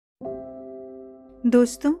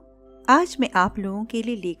दोस्तों, आज मैं आप लोगों के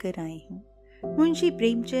लिए लेकर आई हूँ मुंशी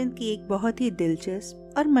प्रेमचंद की एक बहुत ही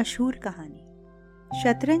दिलचस्प और मशहूर कहानी,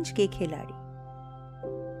 शतरंज के खिलाड़ी।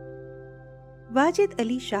 वाजिद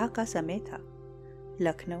अली शाह का समय था।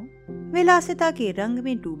 लखनऊ विलासिता के रंग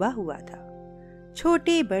में डूबा हुआ था।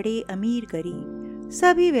 छोटे बड़े अमीर गरीब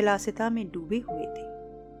सभी विलासिता में डूबे हुए थे।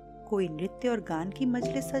 कोई नृत्य और गान की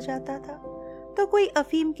मजलिस सजाता था तो कोई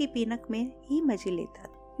अफीम की पीनक में ही मजे लेता था।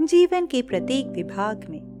 जीवन के प्रत्येक विभाग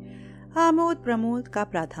में आमोद प्रमोद का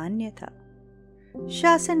प्राधान्य था।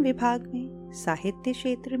 शासन विभाग में, साहित्य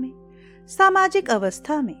क्षेत्र में, सामाजिक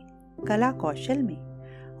अवस्था में, कला कौशल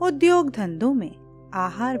में, उद्योग धंधों में,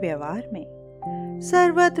 आहार व्यवहार में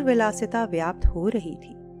सर्वत्र विलासिता व्याप्त हो रही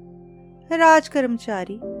थी। राज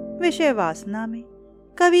कर्मचारी विषय वासना में,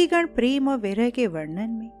 कविगण प्रेम और विरह के वर्णन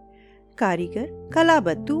में, कारीगर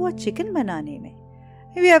कलाबद्दू और चिकन बनाने में,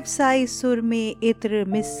 व्यवसायी सुर में इत्र,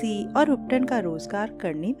 मिस्सी और उपटन का रोजगार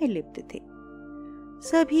करने में लिप्त थे।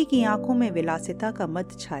 सभी की आंखों में विलासिता का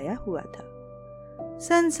मद छाया हुआ था।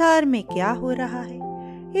 संसार में क्या हो रहा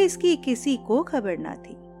है इसकी किसी को खबर ना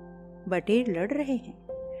थी। बटेर लड़ रहे हैं,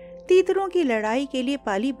 तीतरों की लड़ाई के लिए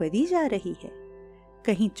पाली बधी जा रही है।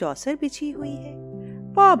 कहीं चौसर बिछी हुई है,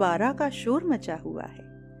 पौ बारह का शोर मचा हुआ है।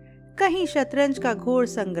 कहीं शतरंज का घोर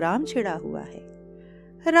संग्राम छिड़ा हुआ है।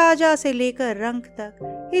 राजा से लेकर रंक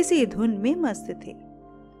तक इसी धुन में मस्त थे।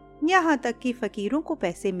 यहाँ तक कि फकीरों को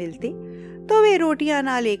पैसे मिलते तो वे रोटियां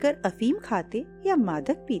ना लेकर अफीम खाते या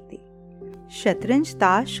मादक पीते। शतरंज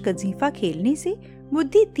ताश गजीफा खेलने से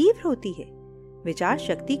बुद्धि तीव्र होती है, विचार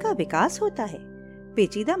शक्ति का विकास होता है,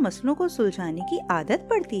 पेचीदा मसलों को सुलझाने की आदत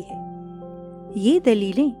पड़ती है। ये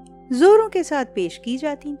दलीलें जोरों के साथ पेश की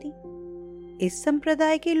जाती थीं। इस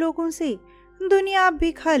संप्रदाय के लोगों से दुनिया अब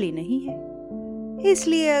भी खाली नहीं है।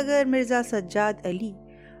 इसलिए अगर मिर्जा सज्जाद अली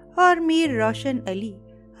और मीर रोशन अली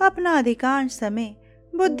अपना अधिकांश समय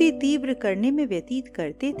बुद्धि तीव्र करने में व्यतीत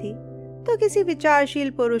करते थे तो किसी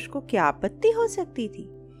विचारशील पुरुष को क्या आपत्ति हो सकती थी।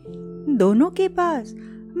 दोनों के पास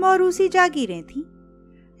मौरूसी जागीरें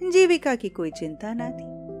थीं। जीविका की कोई चिंता ना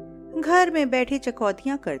थी। घर में बैठे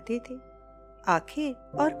चकौतियां करते थे। आखिर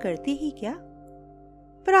और करते ही क्या।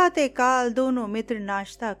 प्रातः काल दोनों मित्र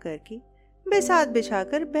नाश्ता करके बिसात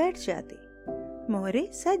बिछाकर बैठ जाते, मोहरे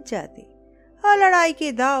सज जाते और लड़ाई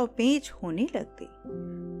के दाव पेच होने लगते।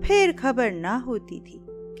 फिर खबर ना होती थी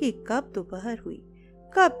कि कब दोपहर हुई,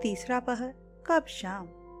 कब तीसरा पहर, कब शाम।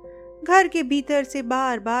 घर के भीतर से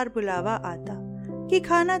बार बार बुलावा आता कि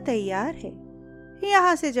खाना तैयार है।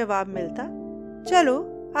 यहाँ से जवाब मिलता, चलो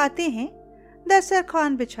आते हैं,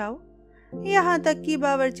 दस्तरखान बिछाओ। यहाँ तक कि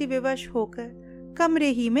बावर्ची विवश होकर कमरे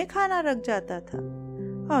ही में खाना रख जाता था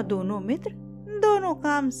और दोनों मित्र दोनों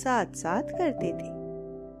काम साथ साथ करते थे।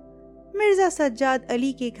 मिर्जा सज्जाद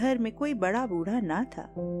अली के घर में कोई बड़ा बूढ़ा ना था,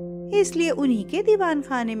 इसलिए उन्हीं के दीवान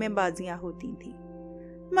खाने में बाजियां होती थी।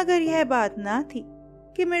 मगर यह बात ना थी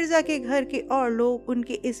कि मिर्जा के घर के और लोग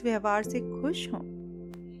उनके इस व्यवहार से खुश हों।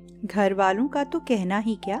 घर वालों का तो कहना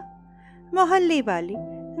ही क्या, मोहल्ले वाले,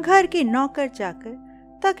 घर के नौकर चाकर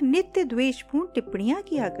तक नित्य द्वेषपूर्ण टिप्पणियां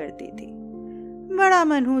किया करते थे। बड़ा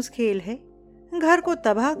मनहूस खेल है, घर को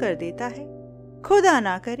तबाह कर देता है। खुदा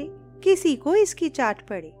ना करे किसी को इसकी चाट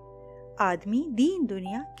पड़े। आदमी दीन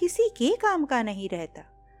दुनिया किसी के काम का नहीं रहता,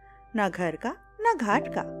 ना घर का ना घाट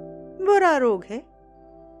का। बुरा रोग है।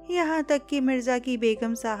 यहाँ तक कि मिर्जा की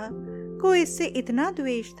बेगम साहब को इससे इतना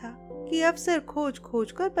द्वेष था कि अवसर खोज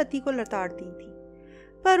खोज कर पति को लताड़ती थी,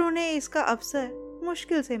 पर उन्हें इसका अवसर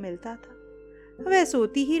मुश्किल से मिलता था। वह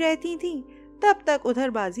सोती ही रहती थी, तब तक उधर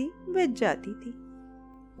बाजी बज जाती थी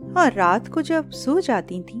और रात को जब सो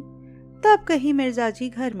जाती थी तब कहीं मिर्जा जी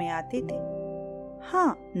घर में आते थे।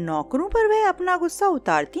 हाँ, नौकरों पर वह अपना गुस्सा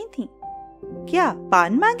उतारती थीं। क्या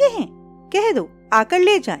पान मांगे हैं? कह दो आकर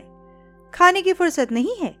ले जाएं। खाने की फुर्सत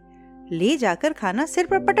नहीं है, ले जाकर खाना सिर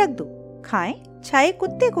पर पटक दो, खाएं छाए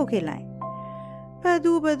कुत्ते को खिलाएं।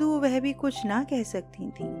 बदू बदू वह भी कुछ ना कह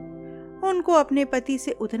सकती थी। उनको अपने पति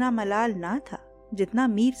से उतना मलाल ना था जितना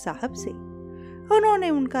मीर साहब से। उन्होंने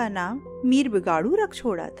उनका नाम मीर बिगाड़ू रख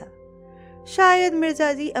छोड़ा था। शायद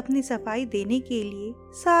मिर्जा जी अपनी सफाई देने के लिए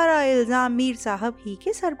सारा इल्जाम मीर साहब ही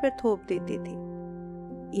के सर पर थोप देते थे।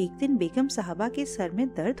 एक दिन बेगम साहबा के सर में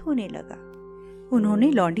दर्द होने लगा।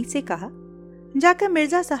 उन्होंने लौंडी से कहा, जाकर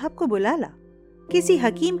मिर्जा साहब को बुला ला, किसी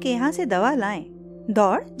हकीम के यहाँ से दवा लाएं,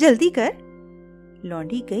 दौड़ जल्दी कर।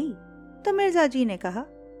 लौंडी गई तो मिर्जा जी ने कहा,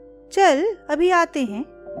 चल अभी आते हैं।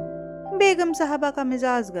 बेगम साहबा का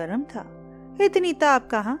मिजाज गर्म था। इतनी ताप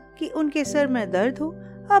कहाँ कि उनके सर में दर्द हो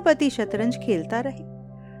और पति शतरंज खेलता रहे।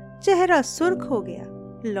 चेहरा सुर्ख हो गया।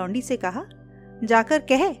 लौंडी से कहा, जाकर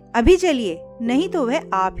कहे अभी चलिए, नहीं तो वह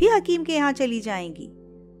आप ही हकीम के यहाँ चली जाएंगी।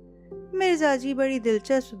 मिर्जा जी बड़ी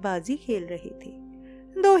दिलचस्प बाजी खेल रहे थे।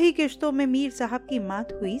 2 ही किश्तों में मीर साहब की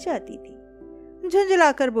मात हुई जाती थी।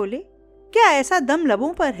 झुंझलाकर बोले, क्या ऐसा दम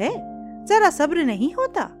लबों पर है? जरा सब्र नहीं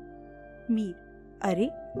होता? मीर, अरे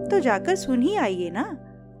तो जाकर सुन ही आइए ना,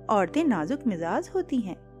 औरतें नाजुक मिजाज होती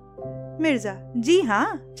हैं। मिर्जा, जी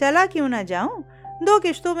हाँ, चला क्यों ना जाऊं, 2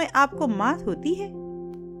 किश्तों में आपको मात होती है।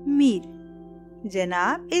 मीर,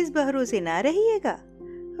 जनाब इस भरोसे ना रहिएगा,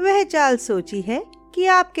 वह चाल सोची है कि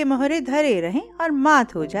आपके मोहरे धरे रहें और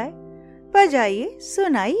मात हो जाए। पर जाइए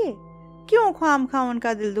सुनाइए, क्यों ख्वामखा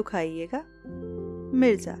उनका दिल दुखाइएगा।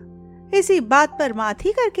 मिर्जा, इसी बात पर मात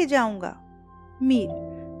ही करके जाऊंगा। मीर,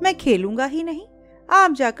 मैं खेलूंगा ही नहीं,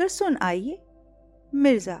 आप जाकर सुन आइए।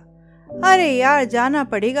 मिर्जा, अरे यार जाना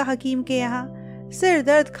पड़ेगा हकीम के यहाँ, सिर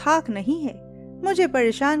दर्द खाक नहीं है, मुझे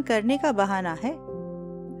परेशान करने का बहाना है।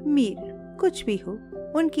 मीर, कुछ भी हो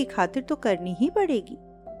उनकी खातिर तो करनी ही पड़ेगी।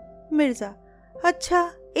 मिर्जा, अच्छा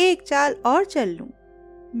एक चाल और चल लूं।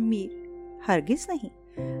 मीर, हरगिज नहीं,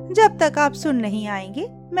 जब तक आप सुन नहीं आएंगे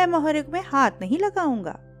मैं मोहरे में हाथ नहीं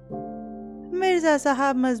लगाऊंगा। मिर्जा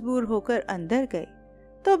साहब मजबूर होकर अंदर गए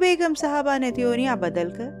तो बेगम साहबा ने त्योरियां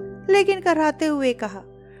बदलकर लेकिन कराते हुए कहा,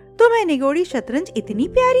 तुम्हें निगोड़ी शतरंज इतनी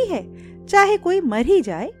प्यारी है, चाहे कोई मर ही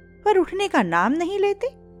जाए पर उठने का नाम नहीं लेते।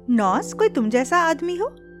 नौस कोई तुम जैसा आदमी हो।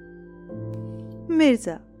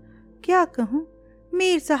 मिर्जा, क्या कहूँ,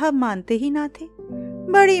 मीर साहब मानते ही ना थे,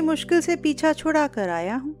 बड़ी मुश्किल से पीछा छुड़ा कर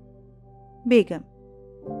आया हूँ। बेगम,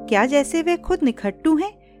 क्या जैसे वे खुद निखट्टू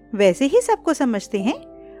हैं वैसे ही सबको समझते हैं?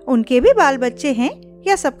 उनके भी बाल बच्चे हैं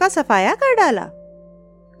या सबका सफाया कर डाला?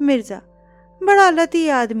 मिर्जा, बड़ा लती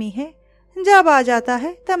आदमी है, जब आ जाता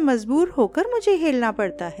है तब मजबूर होकर मुझे हिलना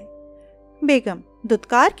पड़ता है। बेगम,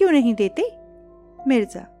 दुत्कार क्यों नहीं देते?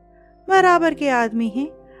 मिर्जा, बराबर के आदमी हैं,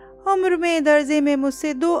 उम्र में दर्जे में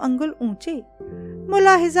मुझसे 2 अंगुल ऊंचे,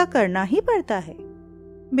 मुलाहिजा करना ही पड़ता है।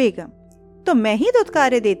 बेगम, तो मैं ही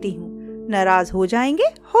दुत्कारे देती हूँ, नाराज हो जाएंगे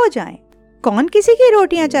हो जाएं, कौन किसी की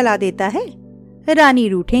रोटियां चला देता है? रानी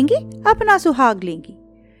रूठेंगी अपना सुहाग लेंगी।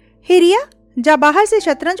 हिरिया, जा बाहर से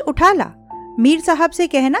शतरंज उठा ला, मीर साहब से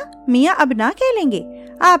कहना मियाँ अब ना खेलेंगे,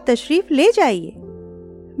 आप तशरीफ ले जाइए।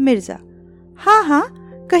 मिर्जा, हाँ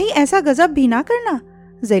हाँ, कहीं ऐसा गजब भी ना करना,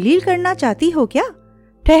 जलील करना चाहती हो क्या?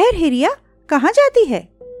 ठहर हिरिया, कहाँ जाती है?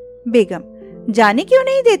 बेगम, जाने क्यों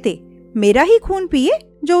नहीं देते, मेरा ही खून पिए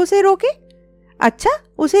जो उसे रोके। अच्छा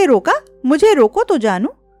उसे रोका, मुझे रोको तो जानू।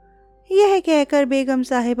 यह कहकर बेगम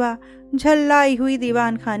साहिबा झल्लाई हुई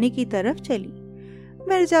दीवान खाने की तरफ चली।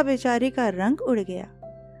 मिर्जा बेचारे का रंग उड़ गया,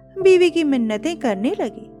 बीवी की मिन्नतें करने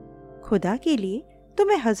लगे, खुदा के लिए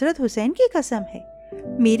तुम्हें हजरत हुसैन की कसम है,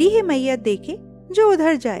 मेरी ही मैयत देखे जो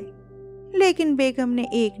उधर जाए। लेकिन बेगम ने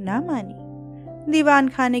एक ना मानी, दीवान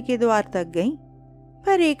खाने के द्वार तक गईं,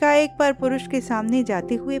 पर एकाएक पर पुरुष के सामने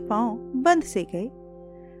जाते हुए पांव बंद से गए।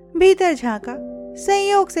 भीतर झांका,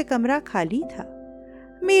 संयोग से कमरा खाली था।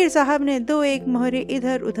 मीर साहब ने 2-1 मोहरे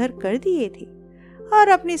इधर उधर कर दिए थे और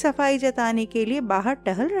अपनी सफाई जताने के लिए बाहर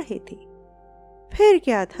टहल रहे थे। फिर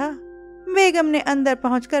क्या था, बेगम ने अंदर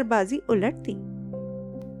पहुंचकर बाजी उलट दी।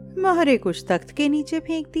 मोहरे कुछ तख्त के नीचे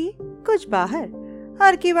फेंक दिए, कुछ बाहर,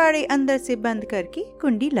 और किवाड़े अंदर से बंद करके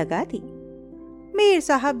कुंडी लगा दी। मीर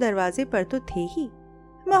साहब दरवाजे पर तो थे ही,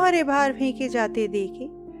 मोहरे बाहर फेंके जाते देखे,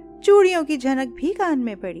 चूड़ियों की झनक भी कान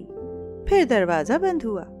में पड़ी। फिर दरवाजा बंद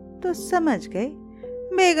हुआ तो समझ गए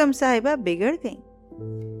बेगम साहिबा बिगड़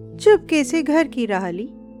गईं। चुपके से घर की राह ली।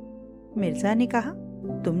 मिर्जा ने कहा,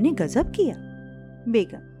 तुमने गजब किया।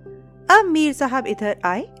 बेगम, अब मीर साहब इधर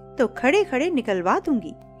आए तो खड़े खड़े निकलवा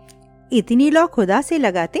दूंगी, इतनी लौ खुदा से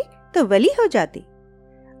लगाते तो वली हो जाते।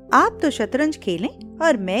 आप तो शतरंज खेलें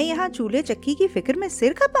और मैं यहाँ चूल्हे चक्की की फिक्र में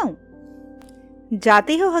सिर खपाऊं।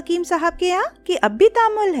 जाते हो हकीम साहब के यहाँ कि अब भी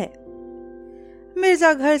तामुल है?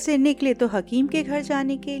 मिर्जा घर से निकले तो हकीम के घर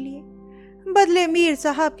जाने के लिए, बदले मीर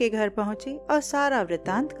साहब के घर पहुंचे और सारा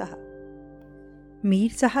वृतांत कहा।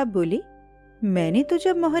 मीर साहब बोले, मैंने तो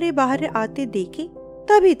जब मोहरे बाहर आते देखे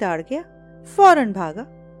तभी ताड़ गया, फौरन भागा।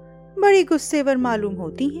 बड़ी गुस्सेवर मालूम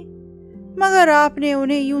होती हैं, मगर आपने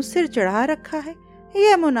उन्हें यूं सिर चढ़ा रखा है,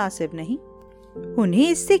 यह मुनासिब नहीं। उन्हें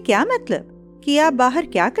इससे क्या मतलब कि आप बाहर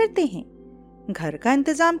क्या करते हैं? घर का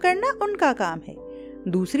इंतजाम करना उनका काम है,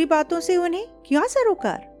 दूसरी बातों से उन्हें क्यों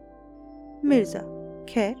सरोकार? मिर्जा,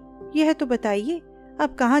 खैर यह तो बताइए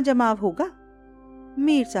अब कहाँ जमाव होगा?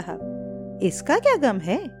 मीर साहब, इसका क्या गम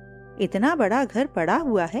है, इतना बड़ा घर पड़ा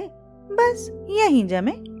हुआ है, बस यहीं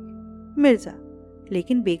जमे। मिर्जा,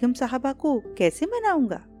 लेकिन बेगम साहबा को कैसे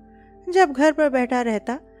मनाऊंगा? जब घर पर बैठा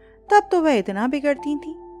रहता तब तो वह इतना बिगड़ती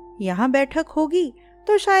थी, यहाँ बैठक होगी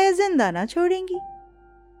तो शायद जिंदा ना छोड़ेंगी।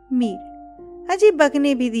 मीर, अजी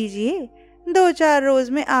बकने भी दीजिए, 2-4 रोज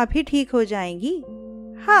में आप ही ठीक हो जाएंगी।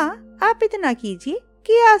 हाँ, आप इतना कीजिए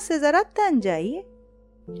कि आज से जरा तन जाइए।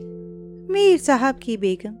 मीर साहब की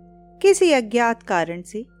बेगम किसी अज्ञात कारण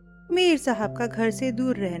से मीर साहब का घर से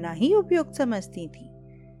दूर रहना ही उपयुक्त समझती थी,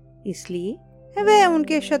 इसलिए वह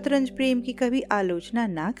उनके शतरंज प्रेम की कभी आलोचना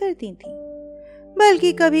ना करती थी,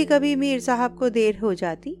 बल्कि कभी कभी मीर साहब को देर हो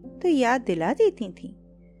जाती तो याद दिला देती थी।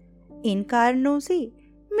 इन कारणों से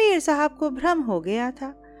मीर साहब को भ्रम हो गया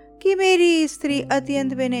था कि मेरी स्त्री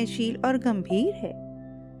अत्यंत विनयशील और गंभीर है।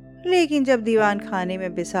 लेकिन जब दीवान खाने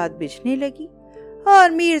में बिसात बिछने लगी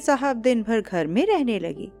और मीर साहब दिन भर घर में रहने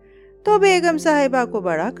लगे तो बेगम साहिबा को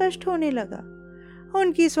बड़ा कष्ट होने लगा।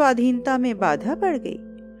 उनकी स्वाधीनता में बाधा पड़ गई।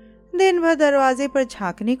 दिन भर दरवाजे पर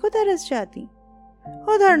झांकने को तरस जाती,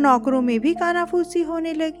 उधर नौकरों में भी कानाफूसी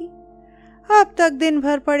होने लगी। अब तक दिन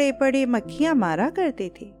भर पड़े पड़े मक्खियां मारा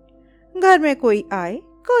करते थे। घर में कोई आए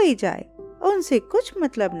कोई जाए, उनसे कुछ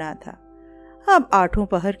मतलब ना था। अब आठों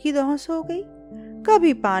पहर की दौस हो गई।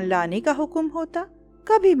 कभी पान लाने का हुक्म होता,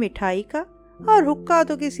 कभी मिठाई का, और हुक्का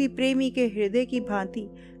तो किसी प्रेमी के हृदय की भांति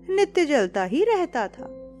नित्य जलता ही रहता था।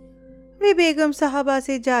 वे बेगम साहबा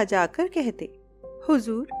से जा जाकर कहते,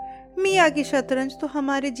 हुजूर, मियाँ की शतरंज तो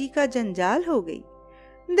हमारे जी का जंजाल हो गई।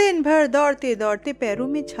 दिन भर दौड़ते दौड़ते पैरों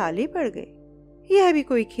में छाले पड़ गए। यह भी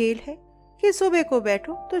कोई खेल है कि सुबह को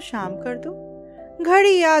बैठो तो शाम कर दो।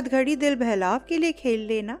 घड़ी याद घड़ी दिल बहलाव के लिए खेल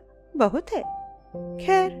लेना बहुत है।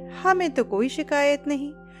 खैर, हमें तो कोई शिकायत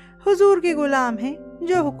नहीं। हुजूर के गुलाम हैं,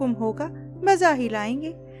 जो हुक्म होगा बजा ही लाएंगे।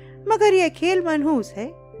 मगर यह खेल मनहूस है।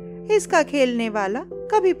 इसका खेलने वाला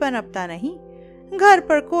कभी पनपता नहीं। घर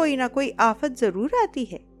पर कोई ना कोई आफत जरूर आती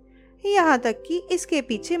है। यहाँ तक कि इसके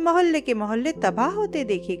पीछे मोहल्ले के मोहल्ले तबाह होते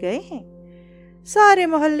देखे गए हैं। सारे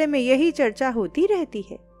मोहल्ले में यही चर्चा होती रहती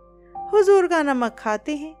है। हुजूर का नमक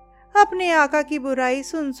खाते हैं, अपने आका की बुराई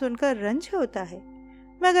सुन सुनकर रंज होता है।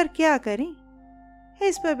 मगर क्या करें?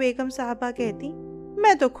 इस पर बेगम साहबा कहती,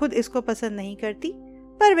 मैं तो खुद इसको पसंद नहीं करती,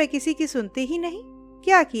 पर वे किसी की सुनते ही नहीं।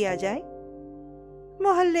 क्या किया जाए?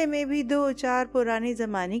 मोहल्ले में भी 2-4 पुराने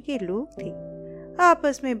जमाने के लोग थे।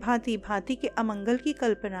 आपस में भांति भांति के अमंगल की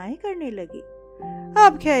कल्पनाएं करने लगे।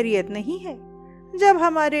 अब खैरियत नहीं है। जब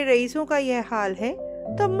हमारे रईसों का यह हाल है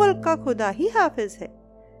तो मुल्क का खुदा ही हाफिज है।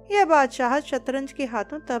 यह बादशाह शतरंज के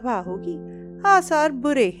हाथों तबाह होगी। आसार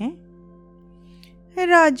बुरे हैं।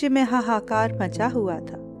 राज्य में हाहाकार मचा हुआ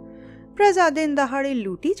था। प्रजा दिन दहाड़े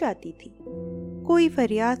लूटी जाती थी। कोई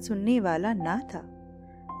फरियाद सुनने वाला ना था।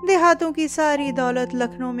 देहातों की सारी दौलत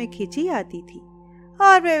लखनऊ में खिंची आती थी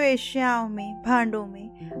और वे वेश्याओं में, भांडों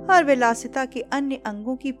में और विलासिता के अन्य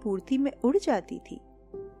अंगों की पूर्ति में उड़ जाती थी।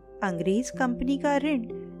 अंग्रेज कंपनी का ऋण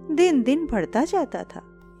दिन दिन बढ़ता जाता था।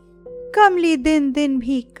 कमली दिन दिन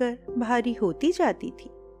भीग कर भारी होती जाती थी।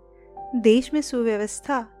 देश में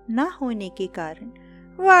सुव्यवस्था न होने के कारण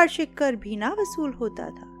वार्षिक कर भी ना वसूल होता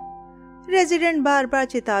था। रेजिडेंट बार बार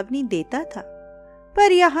चेतावनी देता था,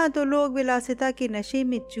 पर यहाँ तो लोग विलासिता के नशे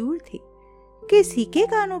में चूर थे। किसी के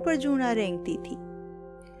कानों पर जूना रेंगती थी।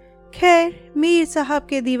 खैर, मीर साहब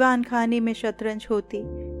के दीवान खाने में शतरंज होते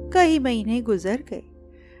कई महीने गुजर गए।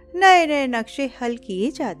 नए नए नक्शे हल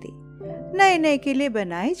किए जाते, नए नए किले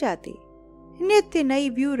बनाए जाते, नित्य नई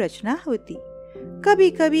व्यू रचना होती। कभी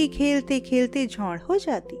कभी खेलते खेलते झौड़ हो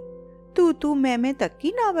जाती, तू मैं तक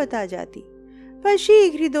की नौबत आ जाती, पर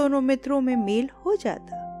शीघ्र ही दोनों मित्रों में मेल हो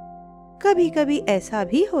जाता। कभी कभी ऐसा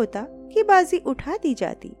भी होता कि बाजी उठा दी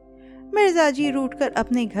जाती। मिर्जा जी रूठकर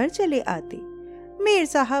अपने घर चले आते। मीर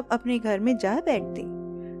साहब अपने घर में जा बैठते,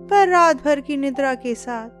 पर रात भर की निद्रा के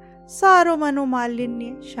साथ सारो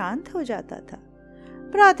मनोमालिन्य शांत हो जाता था।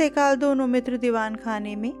 प्रातःकाल दोनों मित्र दीवान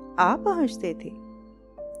खाने में आ पहुंचते थे।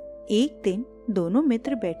 एक दिन दोनों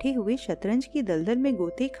मित्र बैठे हुए शतरंज की दलदल में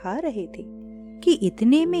गोते खा रहे थे कि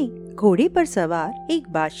इतने में घोड़े पर सवार एक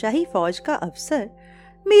बादशाही फौज का अफसर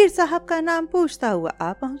मीर साहब का नाम पूछता हुआ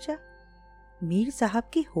आ पहुंचा। मीर साहब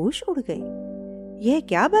के होश उड़ गए। यह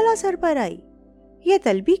क्या भला सर पर आई? यह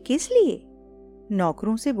तलबी किस लिए?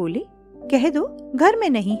 नौकरों से बोले, कह दो घर में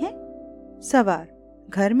नहीं है। सवार,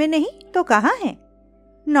 घर में नहीं तो कहाँ है?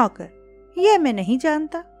 नौकर, यह मैं नहीं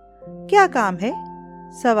जानता। क्या काम है?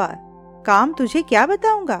 सवार, काम तुझे क्या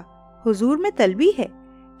बताऊंगा, हुजूर में तलबी है।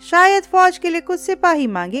 शायद फौज के लिए कुछ सिपाही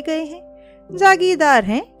मांगे गए हैं। जागीरदार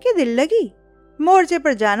हैं कि दिल लगी। मोर्चे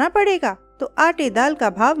पर जाना पड़ेगा तो आटे दाल का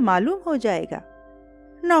भाव मालूम हो जाएगा।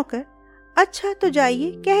 नौकर, अच्छा तो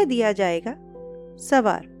जाइए, कह दिया जाएगा।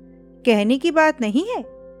 सवार, कहने की बात नहीं है,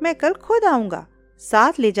 मैं कल खुद आऊंगा,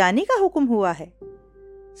 साथ ले जाने का हुक्म हुआ है।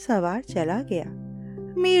 सवार चला गया।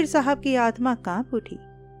 मीर साहब की आत्मा कांप उठी।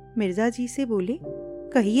 मिर्जा जी से बोले,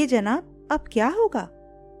 कहिए जनाब, अब क्या होगा?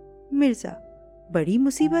 मिर्जा, बड़ी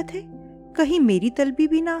मुसीबत है, कहीं मेरी तलबी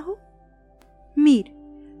भी ना हो। मीर,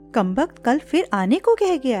 कमबख्त कल फिर आने को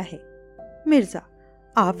कह गया है, मिर्जा,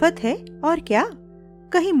 आफत है और क्या,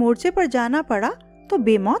 कहीं मोर्चे पर जाना पड़ा तो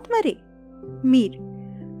बेमौत मरे। मीर,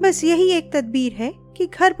 बस यही एक तदबीर है कि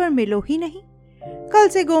घर पर मिलो ही नहीं। कल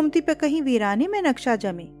से गोमती पे कहीं वीराने में नक्शा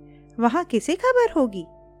जमे, वहां किसे खबर होगी।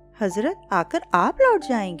 हजरत आकर आप लौट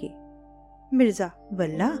जाएंगे। मिर्जा,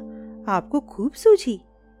 वल्लाह आपको खूब सूझी,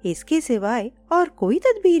 इसके सिवाय और कोई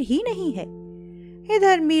तदबीर ही नहीं है।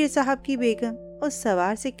 इधर मीर साहब की बेगम उस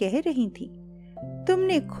सवार से कह रही थी,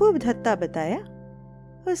 तुमने खूब धत्ता बताया।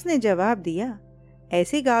 उसने जवाब दिया,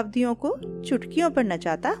 ऐसे गावदियों को चुटकियों पर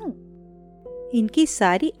नचाता हूँ। इनकी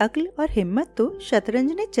सारी अक्ल और हिम्मत तो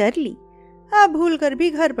शतरंज ने चर ली, आप भूल कर भी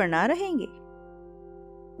घर पर ना रहेंगे।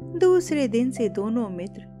 दूसरे दिन से दोनों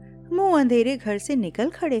मित्र मुंह अंधेरे घर से निकल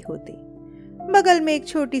खड़े होते। बगल में एक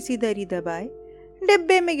छोटी सी दरी दबाए,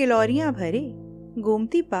 डिब्बे में गिलौरियां भरे,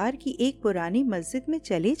 गोमती पार की एक पुरानी मस्जिद में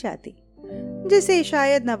चले जाते, जिसे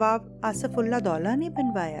शायद नवाब आसफुल्ला दौला ने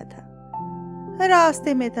बनवाया था।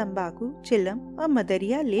 रास्ते में तंबाकू, चिलम और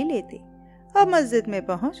मदरिया ले लेते और मस्जिद में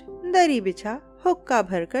पहुंच दरी बिछा हुक्का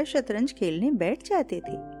भरकर शतरंज खेलने बैठ जाते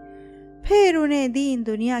थे। फिर उन्हें दीन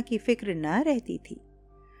दुनिया की फिक्र न रहती थी।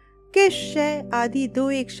 किस शय आदि दो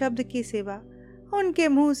एक शब्द के सिवा उनके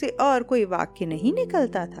मुंह से और कोई वाक्य नहीं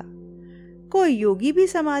निकलता था। कोई योगी भी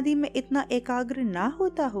समाधि में इतना एकाग्र ना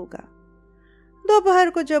होता होगा। दोपहर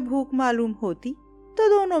को जब भूख मालूम होती तो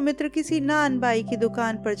दोनों मित्र किसी नान बाई की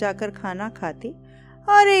दुकान पर जाकर खाना खाते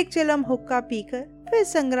और एक चिलम हुक्का पीकर फिर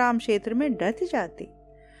संग्राम क्षेत्र में डट जाते।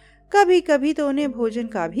 कभी कभी तो उन्हें भोजन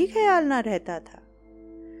का भी ख्याल ना रहता था।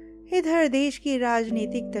 इधर देश की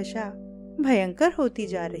राजनीतिक दशा भयंकर होती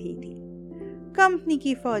जा रही थी। कंपनी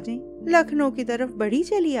की फौजें लखनऊ की तरफ बढ़ी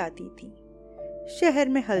चली आती थी। शहर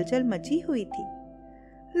में हलचल मची हुई थी।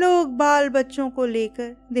 लोग बाल बच्चों को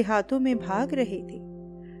लेकर देहातों में भाग रहे थे,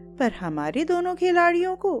 पर हमारे दोनों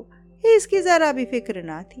खिलाड़ियों को इसकी जरा भी फिक्र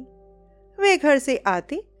ना थी। वे घर से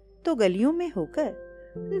आते तो गलियों में होकर,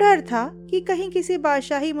 डर था कि कहीं किसी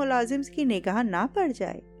बादशाही मुलाजिम की निगाह ना पड़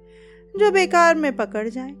जाए जो बेकार में पकड़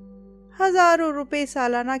जाए। हजारों रुपए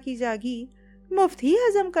सालाना की जागीर मुफ्त ही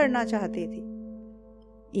हजम करना चाहते थे।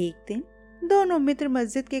 एक दिन दोनों मित्र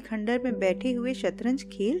मस्जिद के खंडर में बैठे हुए शतरंज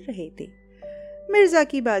खेल रहे थे। मिर्जा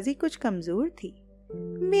की बाजी कुछ कमजोर थी।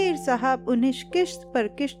 मीर साहब उन्हें किश्त पर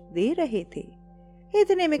किश्त दे रहे थे।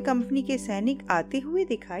 इतने में कंपनी के सैनिक आते हुए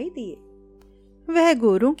दिखाई दिए। वह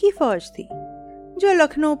गोरों की फौज थी जो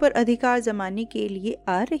लखनऊ पर अधिकार जमाने के लिए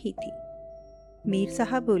आ रही थी। मीर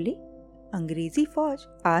साहब बोले, अंग्रेजी फौज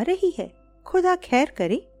आ रही है, खुदा खैर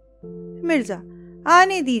करे। मिर्जा,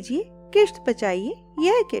 आने दीजिए, किश्त बचाइए,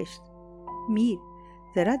 यह किश्त। मीर,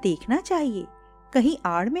 जरा देखना चाहिए, कहीं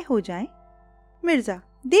आड़ में हो जाए। मिर्जा,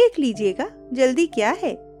 देख लीजिएगा, जल्दी क्या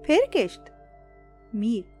है, फिर किश्त।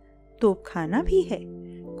 मीर, तोपखाना भी है,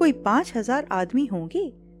 कोई 5,000 आदमी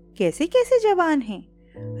होंगे, कैसे कैसे जवान हैं,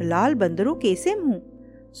 लाल बंदरों कैसे मुंह,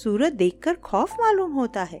 सूरत देखकर खौफ मालूम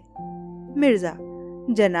होता है। मिर्जा,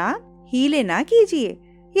 जनाब हीले ना कीजिए,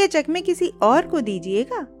 यह चकमे किसी और को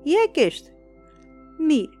दीजिएगा, यह किश्त।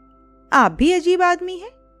 मीर, आप भी अजीब आदमी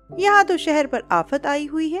हैं, यहाँ तो शहर पर आफत आई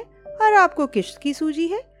हुई है और आपको किश्त की सूझी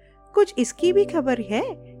है। कुछ इसकी भी खबर है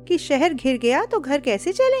कि शहर घिर गया तो घर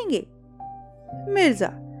कैसे चलेंगे। मिर्जा,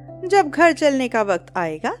 जब घर चलने का वक्त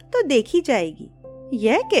आएगा तो देखी जाएगी,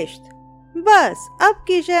 यह किश्त। बस अब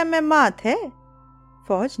की शय में मात है।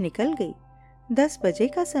 फौज निकल गई। 10 बजे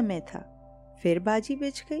का समय था। फिर बाजी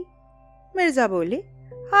बिछ गई। मिर्जा बोले,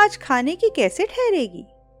 आज खाने की कैसे ठहरेगी।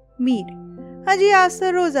 मीर, अजी आज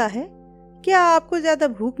तो रोजा है, क्या आपको ज्यादा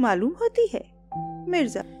भूख मालूम होती है।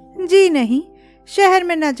 मिर्जा, जी नहीं, शहर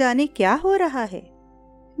में न जाने क्या हो रहा है।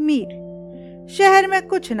 मीर, शहर में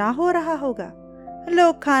कुछ ना हो रहा होगा,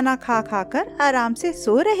 लोग खाना खा खा कर आराम से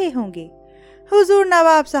सो रहे होंगे। हुजूर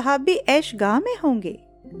नवाब साहब भी ऐश गाह में होंगे।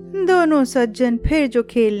 दोनों सज्जन फिर जो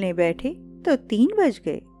खेलने बैठे तो 3 बज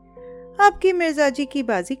गए। अब की मिर्जा जी की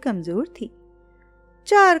बाजी कमजोर थी।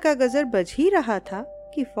 4 का गजर बज ही रहा था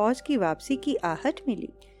कि फौज की वापसी की आहट मिली।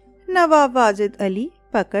 नवाब वाजिद अली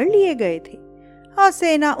पकड़ लिए गए थे और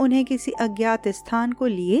सेना उन्हें किसी अज्ञात स्थान को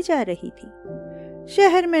लिए जा रही थी।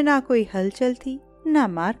 शहर में ना कोई हलचल थी, ना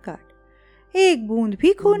मारकाट, एक बूंद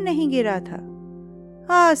भी खून नहीं गिरा था।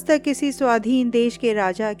 आज तक किसी स्वाधीन देश के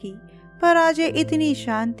राजा की पराजय इतनी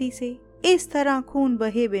शांति से इस तरह खून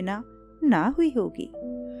बहे बिना ना हुई होगी।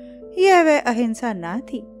 यह वह अहिंसा ना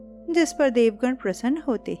थी जिस पर देवगण प्रसन्न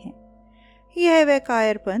होते हैं। यह वह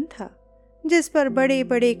कायरपन था जिस पर बड़े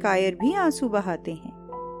बड़े कायर भी आंसू बहाते हैं।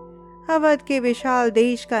 अवध के विशाल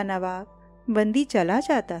देश का नवाब बंदी चला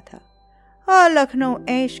जाता था और लखनऊ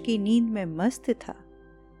ऐश की नींद में मस्त था।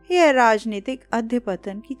 यह राजनीतिक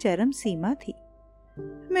अध्यपतन की चरम सीमा थी।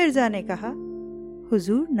 मिर्जा ने कहा,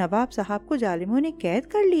 हुजूर, नवाब साहब को जालिमों ने कैद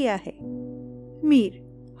कर लिया है। मीर,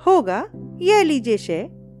 होगा, यह लीजिए शे।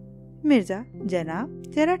 मिर्जा, जनाब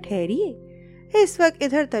जरा ठहरिए, इस वक्त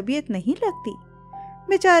इधर तबीयत नहीं लगती।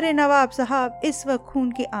 बेचारे नवाब साहब इस वक्त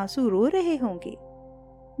खून के आंसू रो रहे होंगे।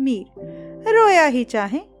 मीर, रोया ही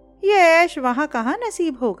चाहें, यह ऐश वहां कहाँ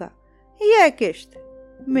नसीब होगा, यह किश्त।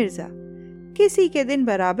 मिर्जा, किसी के दिन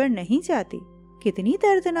बराबर नहीं जाते, कितनी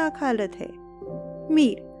दर्दनाक हालत है।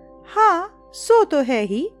 मीर, हाँ सो तो है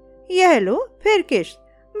ही, यह लो फिर किश्त,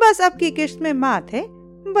 बस अब की किश्त में मात है,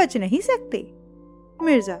 बच नहीं सकते।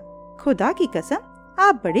 मिर्जा, खुदा की कसम,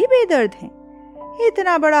 आप बड़े बेदर्द हैं,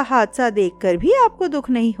 इतना बड़ा हादसा देखकर भी आपको दुख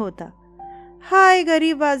नहीं होता। हाय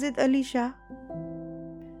गरीब वाजिद अली शाह।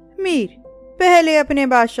 मीर, पहले अपने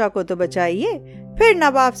बादशाह को तो बचाइए, फिर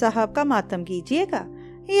नवाब साहब का मातम कीजिएगा।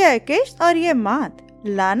 यह किश्त और यह मात,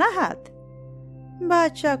 लाना हाथ।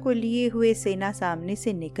 बादशाह को लिए हुए सेना सामने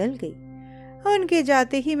से निकल गई। उनके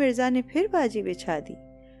जाते ही मिर्जा ने फिर बाजी बिछा दी।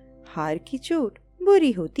 हार की चोट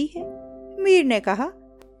बुरी होती है। मीर ने कहा,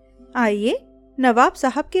 आइए नवाब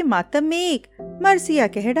साहब के मातम में एक मरसिया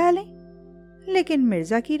कह डालें। लेकिन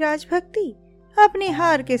मिर्जा की राजभक्ति अपनी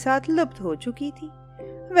हार के साथ लुप्त हो चुकी थी।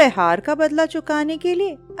 वह हार का बदला चुकाने के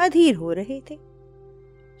लिए अधीर हो रहे थे।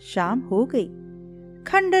 शाम हो गई।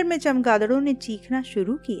 खंडर में चमगादड़ों ने चीखना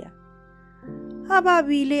शुरू किया।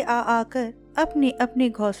 अबाबीलें आ आकर अपने अपने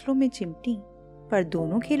घोंसलों में चिमटी, पर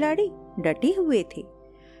दोनों खिलाड़ी डटे हुए थे,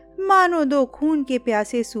 मानो दो खून के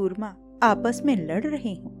प्यासे सूरमा आपस में लड़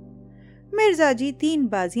रहे हों। मिर्जा जी 3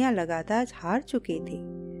 बाजियां लगातार हार चुके थे।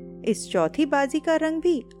 इस चौथी बाजी का रंग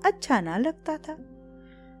भी अच्छा ना लगता था।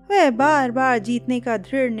 वह बार बार जीतने का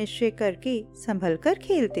दृढ़ निश्चय करके संभल कर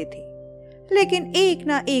खेलते थे, लेकिन एक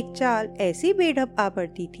ना एक चाल ऐसी बेढप आ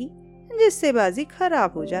पड़ती थी जिससे बाजी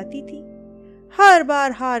खराब हो जाती थी। हर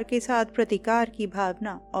बार हार के साथ प्रतिकार की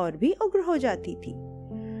भावना और भी उग्र हो जाती थी।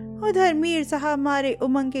 उधर मीर साहब मारे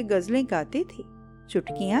उमंग के गजलें गाते थे,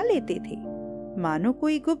 चुटकियां लेते थे, मानो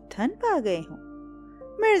कोई गुप्त धन पा गए हों।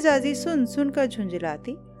 मिर्जा जी सुन सुन कर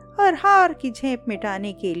झुंझलाते और हार की झेप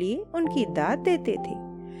मिटाने के लिए उनकी दाद देते थे।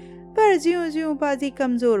 पर ज्यों-ज्यों बाजी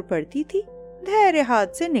कमजोर पड़ती थी, धैर्य हाथ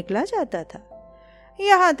से निकला जाता था।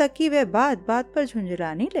 यहाँ तक कि वह बात बात पर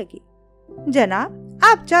झुंझलाने लगे। जनाब,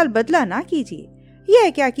 आप चाल बदला ना कीजिए। यह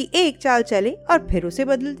क्या कि एक चाल चले और फिर उसे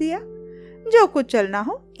बदल दिया। जो कुछ चलना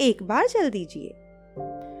हो एक बार चल दीजिए।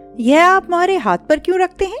 यह आप मोहरे हाथ पर क्यों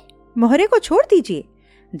रखते हैं? मोहरे को छोड़ दीजिए।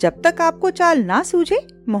 जब तक आपको चाल ना सूझे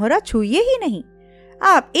मोहरा छूइए ही नहीं।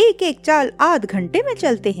 आप एक एक चाल आध घंटे में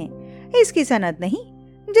चलते हैं, इसकी सनद नहीं।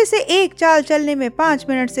 जिसे एक चाल चलने में 5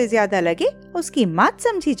 मिनट से ज्यादा लगे उसकी मात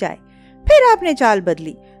समझी जाए। फिर आपने चाल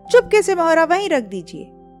बदली, चुपके से मोहरा वहीं रख दीजिए।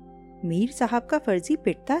 मीर साहब का फर्जी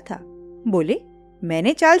पिटता था। बोले,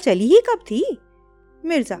 मैंने चाल चली ही कब थी?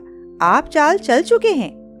 मिर्जा, आप चाल चल चुके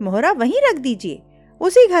हैं, मोहरा वहीं रख दीजिए,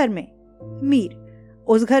 उसी घर में। मीर,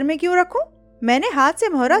 उस घर में क्यों रखूं? मैंने हाथ से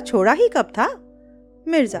मोहरा छोड़ा ही कब था?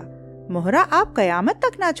 मिर्जा, मोहरा आप कयामत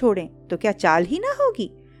तक ना छोड़ें तो क्या चाल ही ना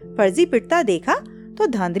होगी? फर्जी पिटता देखा तो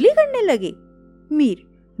धांधली करने लगे। मीर,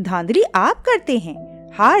 धांधली आप करते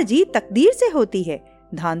हैं, हार जीत तकदीर से होती है,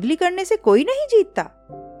 धांधली करने से कोई नहीं जीतता।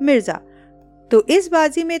 मिर्जा, तो इस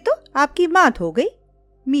बाजी में तो आपकी मात हो गई।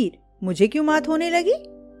 मीर, मुझे क्यों मात होने लगी?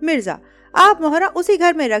 मिर्जा, आप मोहरा उसी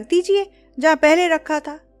घर में रख दीजिए जहाँ पहले रखा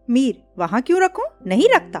था। मीर, वहां क्यों रखूं? नहीं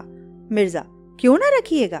रखता। मिर्जा, क्यों ना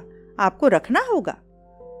रखिएगा, आपको रखना होगा।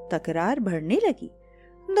 तकरार बढ़ने लगी।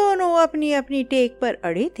 दोनों अपनी अपनी टेक पर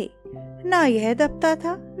अड़े थे। ना यह दबता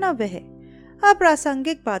था ना वह।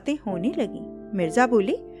 अप्रासंगिक बातें होने लगी। मिर्जा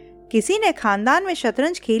बोले, किसी ने खानदान में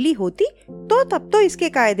शतरंज खेली होती तो तब तो इसके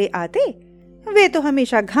कायदे आते। वे तो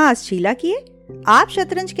हमेशा घास छीला किए। आप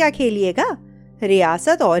शतरंज क्या खेलिएगा?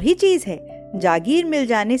 रियासत और ही चीज है, जागीर मिल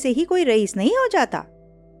जाने से ही कोई रईस नहीं हो जाता।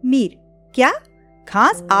 मीर, क्या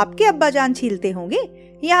घास आपके अब्बा जान छीलते होंगे?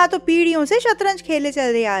 यहाँ तो पीढ़ियों से शतरंज खेले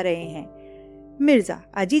चले आ रहे हैं। मिर्जा,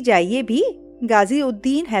 अजी जाइए भी, गाजी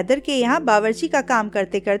उद्दीन हैदर के यहाँ बावर्ची का काम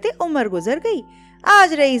करते करते उम्र गुजर गई,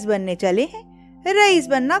 आज रईस बनने चले हैं। रईस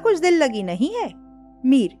बनना कुछ दिल लगी नहीं है।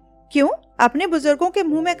 मीर, क्यों? अपने बुजुर्गों के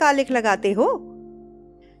मुंह में कालिक लगाते हो?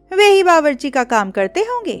 वे ही बावर्ची का काम करते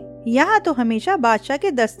होंगे, यहाँ तो हमेशा बादशाह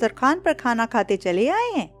के दस्तरखान पर खाना खाते चले आए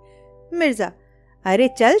हैं। मिर्जा, अरे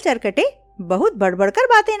चल चरकटे, बहुत बड़बड़कर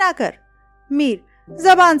बातें ना कर। मीर,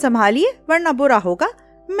 जबान संभालिए वरना बुरा होगा।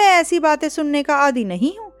 मैं ऐसी बातें सुनने का आदी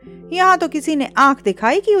नहीं हूँ। यहाँ तो किसी ने आंख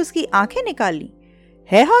दिखाई कि उसकी आंखें निकाल ली।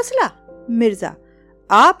 है हौसला? मिर्जा,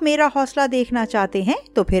 आप मेरा हौसला देखना चाहते हैं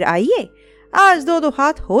तो फिर आइए, आज 2-2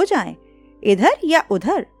 हाथ हो जाएं, इधर या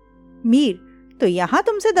उधर। मीर, तो यहाँ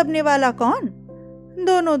तुमसे दबने वाला कौन?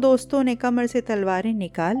 दोनों दोस्तों ने कमर से तलवारें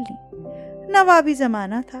निकाल ली। नवाबी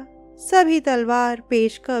जमाना था, सभी तलवार,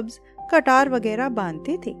 पेशकब्ज, कटार वगैरह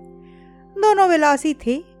बांधते थे। दोनों विलासी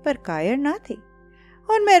थे पर कायर ना थे।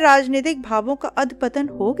 उनमें राजनीतिक भावों का अधपतन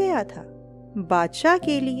हो गया था। बादशाह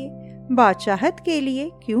के लिए, बादशाहत के लिए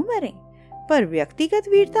क्यों मरे, पर व्यक्तिगत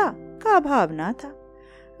वीरता का अभाव ना था।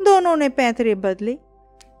 दोनों ने पैंतरे बदले,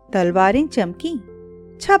 तलवारें चमकी,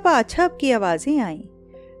 छपाछप की आवाजें आईं।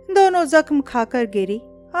 दोनों जख्म खाकर गिरे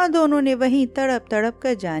और दोनों ने वहीं तड़प तड़प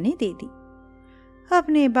कर जाने दे दी।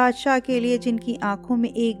 अपने बादशाह के लिए जिनकी आंखों में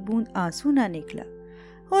एक बूंद आंसू ना निकला,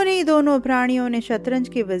 उन्हीं दोनों प्राणियों ने शतरंज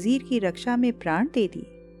के वजीर की रक्षा में प्राण दे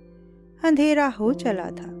दिए। अंधेरा हो चला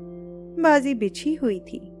था, बाजी बिछी हुई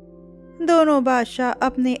थी। दोनों बादशाह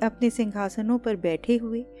अपने अपने सिंहासनों पर बैठे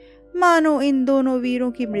हुए मानो इन दोनों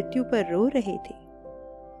वीरों की मृत्यु पर रो रहे थे।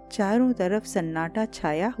 चारों तरफ सन्नाटा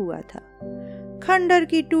छाया हुआ था। खंडर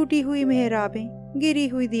की टूटी हुई मेहराबें, गिरी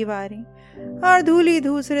हुई दीवारें और धूली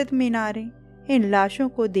धूसरित मीनारें इन लाशों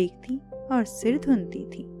को देखती और सिर धुनती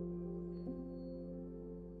थी।